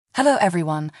Hello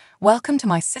everyone, welcome to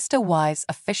my Sister Wives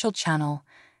official channel.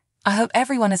 I hope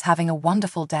everyone is having a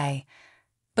wonderful day.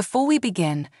 Before we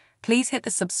begin, please hit the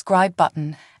subscribe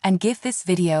button and give this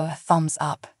video a thumbs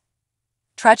up.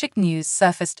 Tragic news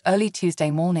surfaced early Tuesday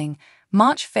morning,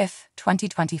 March 5,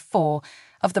 2024,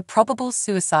 of the probable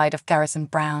suicide of Garrison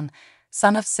Brown,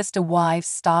 son of Sister Wives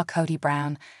star Kody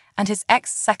Brown, and his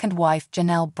ex-second wife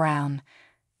Janelle Brown.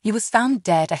 He was found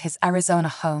dead at his Arizona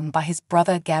home by his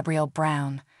brother Gabriel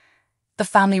Brown. The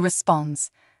family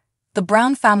responds. The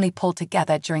Brown family pulled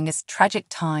together during this tragic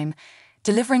time,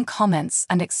 delivering comments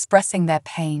and expressing their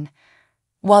pain.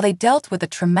 While they dealt with a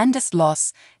tremendous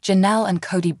loss, Janelle and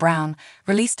Kody Brown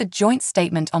released a joint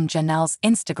statement on Janelle's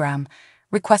Instagram,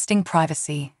 requesting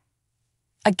privacy.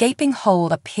 A gaping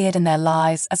hole appeared in their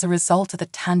lives as a result of the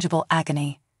tangible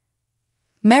agony.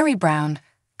 Mary Brown,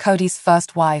 Kody's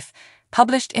first wife,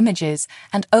 published images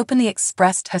and openly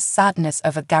expressed her sadness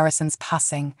over Garrison's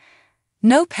passing.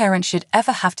 No parent should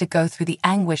ever have to go through the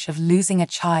anguish of losing a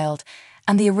child,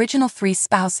 and the original three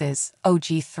spouses,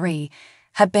 OG3,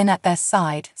 had been at their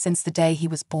side since the day he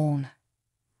was born.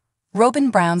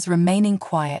 Robyn Brown's remaining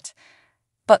quiet.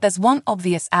 But there's one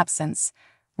obvious absence: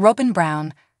 Robyn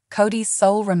Brown, Kody's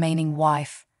sole remaining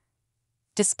wife.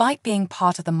 Despite being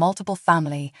part of the multiple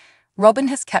family, Robyn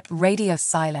has kept radio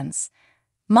silence.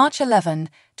 March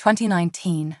 11,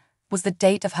 2019, was the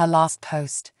date of her last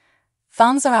post.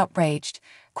 Fans are outraged,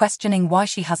 questioning why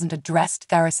she hasn't addressed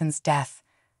Garrison's death.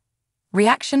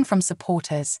 Reaction from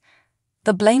supporters.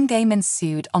 The blame game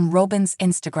ensued on Robyn's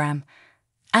Instagram.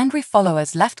 Angry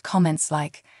followers left comments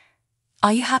like,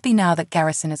 "Are you happy now that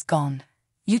Garrison is gone?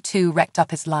 You two wrecked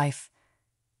up his life.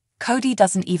 Kody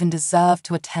doesn't even deserve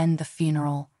to attend the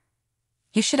funeral.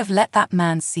 You should have let that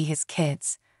man see his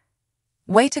kids.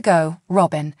 Way to go,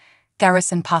 Robyn.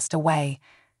 Garrison passed away.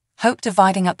 Hope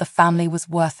dividing up the family was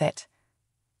worth it."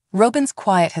 Robyn's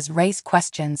quiet has raised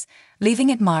questions, leaving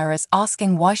admirers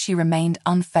asking why she remained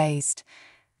unfazed.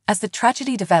 As the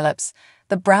tragedy develops,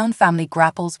 the Brown family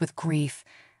grapples with grief,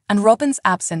 and Robyn's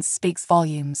absence speaks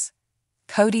volumes.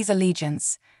 Kody's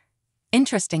allegiance.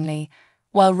 Interestingly,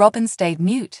 while Robyn stayed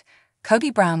mute,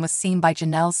 Kody Brown was seen by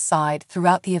Janelle's side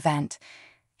throughout the event.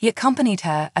 He accompanied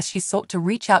her as she sought to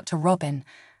reach out to Robyn,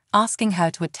 asking her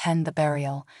to attend the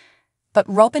burial. But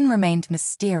Robyn remained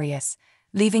mysterious,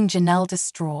 leaving Janelle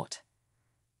distraught.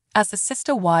 As the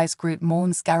Sister Wives group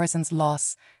mourns Garrison's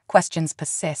loss, questions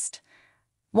persist.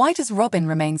 Why does Robyn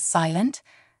remain silent?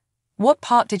 What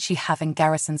part did she have in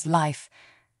Garrison's life?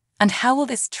 And how will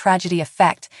this tragedy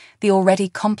affect the already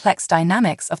complex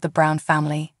dynamics of the Brown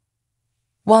family?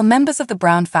 While members of the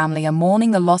Brown family are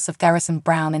mourning the loss of Garrison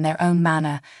Brown in their own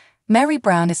manner, Mary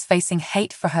Brown is facing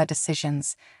hate for her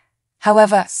decisions.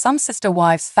 However, some Sister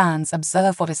Wives fans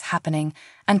observe what is happening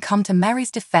and come to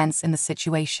Mary's defense in the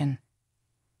situation.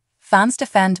 Fans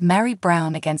defend Mary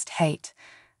Brown against hate.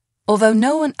 Although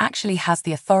no one actually has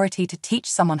the authority to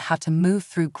teach someone how to move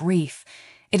through grief,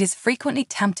 it is frequently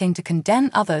tempting to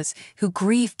condemn others who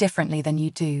grieve differently than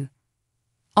you do.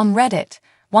 On Reddit,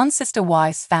 one Sister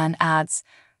Wives fan adds,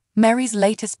 "Mary's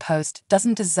latest post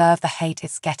doesn't deserve the hate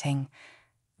it's getting,"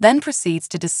 then proceeds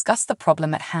to discuss the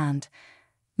problem at hand.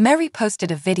 Mary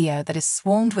posted a video that is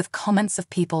swarmed with comments of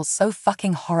people so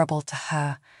fucking horrible to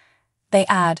her. They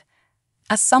add,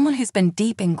 "As someone who's been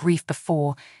deep in grief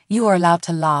before, you are allowed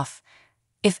to laugh.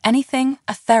 If anything,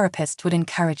 a therapist would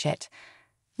encourage it.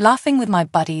 Laughing with my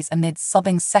buddies amid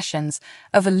sobbing sessions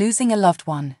over losing a loved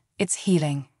one, it's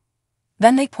healing."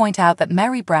 Then they point out that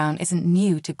Mary Brown isn't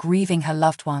new to grieving her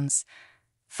loved ones.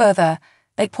 Further,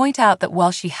 they point out that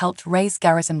while she helped raise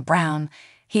Garrison Brown,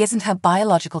 he isn't her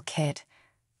biological kid.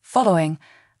 Following,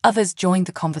 others joined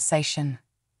the conversation.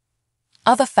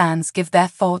 Other fans give their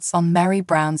thoughts on Mary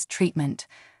Brown's treatment.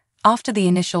 After the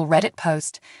initial Reddit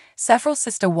post, several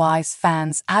Sister Wives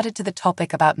fans added to the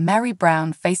topic about Mary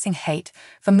Brown facing hate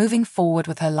for moving forward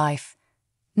with her life.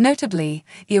 Notably,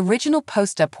 the original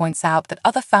poster points out that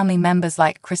other family members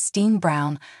like Christine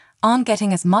Brown aren't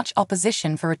getting as much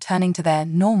opposition for returning to their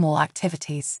normal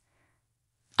activities.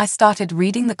 I started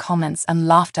reading the comments and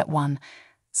laughed at one,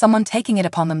 someone taking it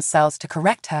upon themselves to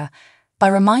correct her by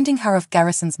reminding her of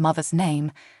Garrison's mother's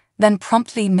name, then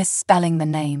promptly misspelling the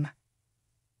name.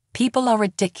 People are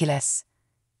ridiculous.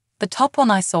 The top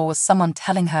one I saw was someone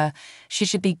telling her she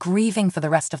should be grieving for the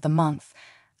rest of the month,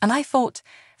 and I thought,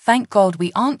 thank God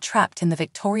we aren't trapped in the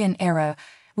Victorian era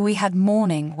where we had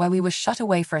mourning where we were shut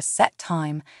away for a set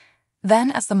time.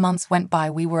 Then as the months went by,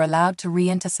 we were allowed to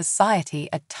re-enter society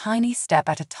a tiny step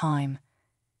at a time.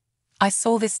 I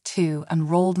saw this too and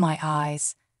rolled my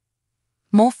eyes.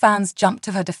 More fans jumped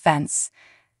to her defense.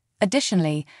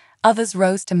 Additionally, Others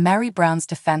rose to Mary Brown's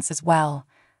defense as well.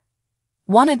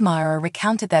 One admirer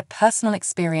recounted their personal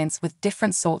experience with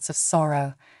different sorts of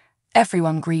sorrow.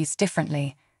 Everyone grieves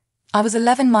differently. I was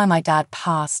 11 when my dad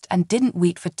passed and didn't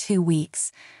weep for 2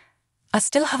 weeks. I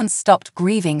still haven't stopped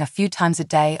grieving a few times a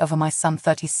day over my son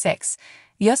 36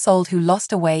 years old who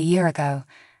lost away a year ago.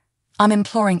 I'm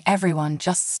imploring everyone,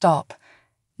 just stop.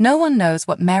 No one knows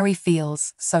what Mary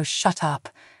feels, so shut up.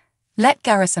 Let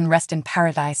Garrison rest in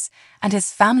paradise and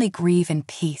his family grieve in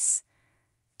peace.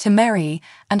 To Mary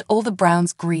and all the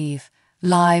Browns, grieve,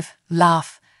 live,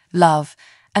 laugh, love,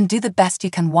 and do the best you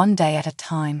can one day at a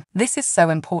time. This is so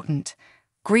important.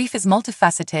 Grief is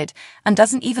multifaceted and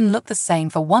doesn't even look the same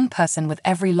for one person with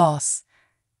every loss.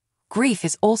 Grief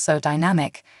is also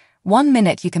dynamic. 1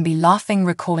 minute you can be laughing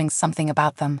recalling something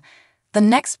about them. The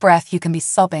next breath you can be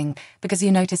sobbing because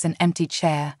you notice an empty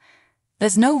chair.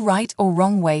 There's no right or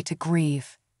wrong way to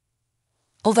grieve.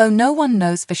 Although no one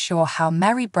knows for sure how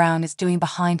Mary Brown is doing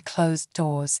behind closed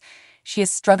doors, she is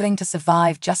struggling to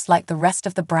survive just like the rest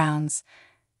of the Browns.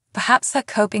 Perhaps her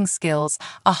coping skills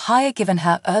are higher given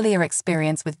her earlier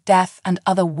experience with death and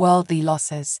other worldly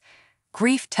losses.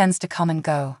 Grief tends to come and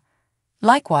go.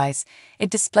 Likewise,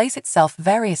 it displays itself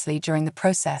variously during the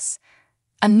process.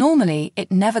 And normally,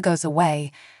 it never goes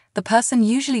away. The person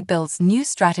usually builds new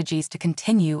strategies to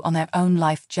continue on their own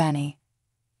life journey.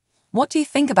 What do you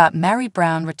think about Mary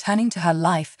Brown returning to her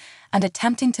life and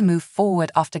attempting to move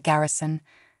forward after Garrison?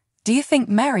 Do you think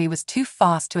Mary was too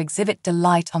fast to exhibit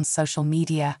delight on social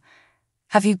media?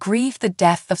 Have you grieved the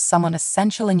death of someone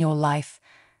essential in your life?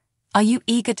 Are you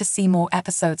eager to see more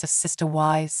episodes of Sister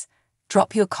Wives?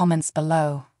 Drop your comments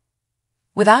below.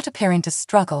 Without appearing to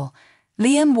struggle,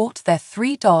 Liam walked their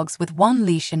 3 dogs with 1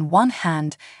 leash in one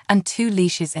hand and 2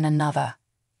 leashes in another.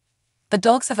 The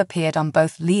dogs have appeared on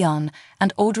both Leon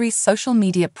and Audrey's social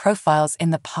media profiles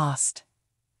in the past.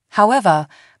 However,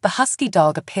 the husky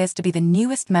dog appears to be the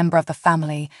newest member of the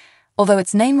family, although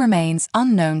its name remains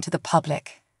unknown to the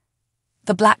public.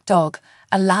 The black dog,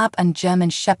 a Lab and German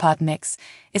Shepherd mix,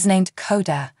 is named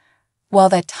Kody, while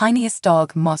their tiniest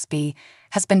dog, Mosby,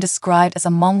 has been described as a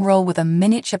mongrel with a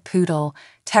miniature poodle,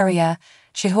 terrier,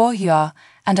 chihuahua,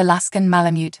 and Alaskan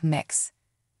Malamute mix.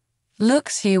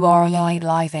 Looks you are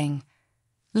living.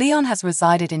 Leon has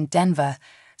resided in Denver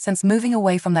since moving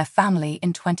away from their family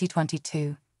in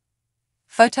 2022.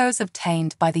 Photos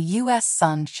obtained by the US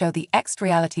Sun show the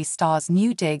ex-reality star's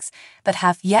new digs that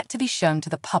have yet to be shown to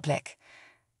the public.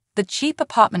 The cheap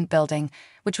apartment building,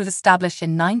 which was established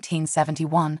in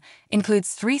 1971,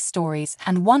 includes 3 stories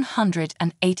and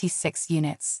 186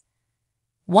 units.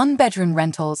 1-bedroom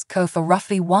rentals go for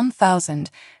roughly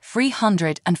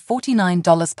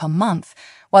 $1,349 per month,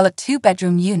 while a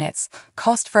 2-bedroom units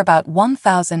cost for about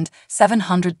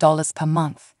 $1,700 per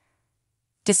month.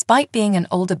 Despite being an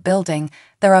older building,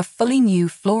 there are fully new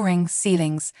flooring,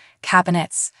 ceilings,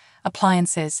 cabinets,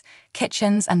 appliances,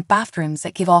 kitchens, and bathrooms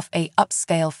that give off a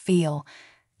upscale feel,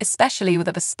 especially with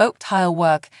the bespoke tile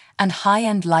work and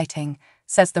high-end lighting,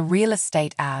 says the real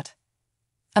estate ad.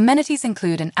 Amenities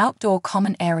include an outdoor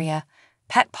common area,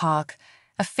 pet park,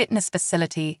 a fitness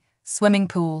facility, swimming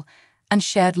pool, and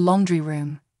shared laundry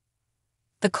room.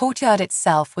 The courtyard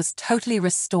itself was totally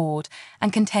restored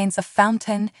and contains a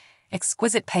fountain,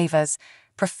 exquisite pavers,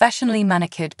 professionally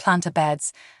manicured planter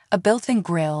beds, a built-in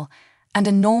grill, and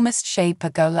enormous shade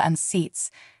pergola and seats,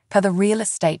 per the real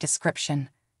estate description.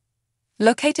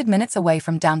 Located minutes away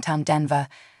from downtown Denver,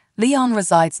 Leon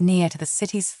resides near to the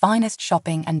city's finest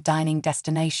shopping and dining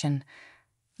destination.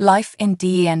 Life in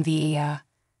Denver.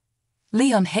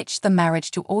 Leon hitched the marriage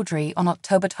to Audrey on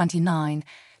October 29,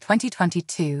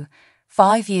 2022,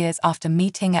 5 years after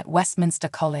meeting at Westminster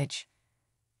College.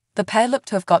 The pair looked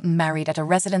to have gotten married at a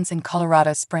residence in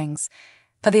Colorado Springs,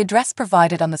 per the address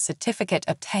provided on the certificate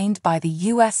obtained by the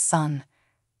US Sun.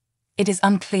 It is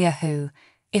unclear who,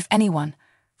 if anyone,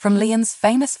 from Leon's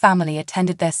famous family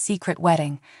attended their secret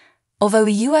wedding, although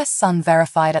the US Sun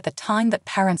verified at the time that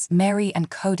parents Mary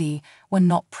and Kody were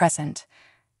not present.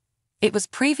 It was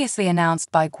previously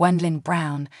announced by Gwendolyn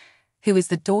Brown, who is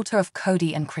the daughter of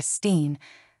Kody and Christine,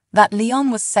 that Leon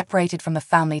was separated from the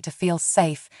family to feel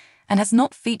safe and has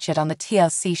not featured on the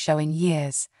TLC show in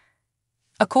years.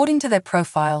 According to their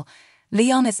profile,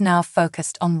 Leon is now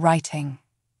focused on writing.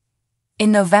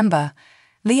 In November,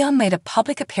 Leon made a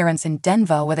public appearance in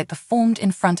Denver where they performed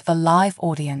in front of a live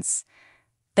audience.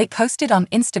 They posted on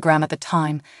Instagram at the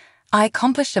time, "I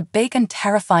accomplished a big and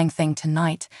terrifying thing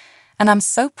tonight, and I'm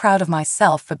so proud of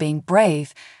myself for being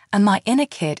brave, and my inner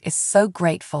kid is so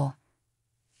grateful.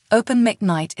 Open mic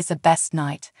night is the best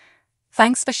night.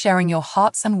 Thanks for sharing your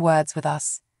hearts and words with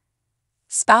us."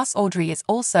 Spouse Audrey is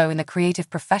also in the creative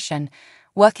profession,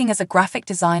 working as a graphic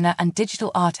designer and digital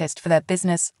artist for their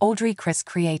business Audrey Chris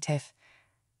Creative.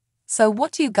 So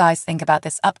what do you guys think about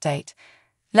this update?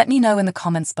 Let me know in the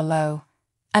comments below.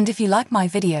 And if you like my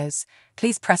videos,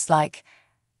 please press like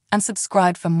and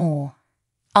subscribe for more.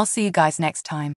 I'll see you guys next time.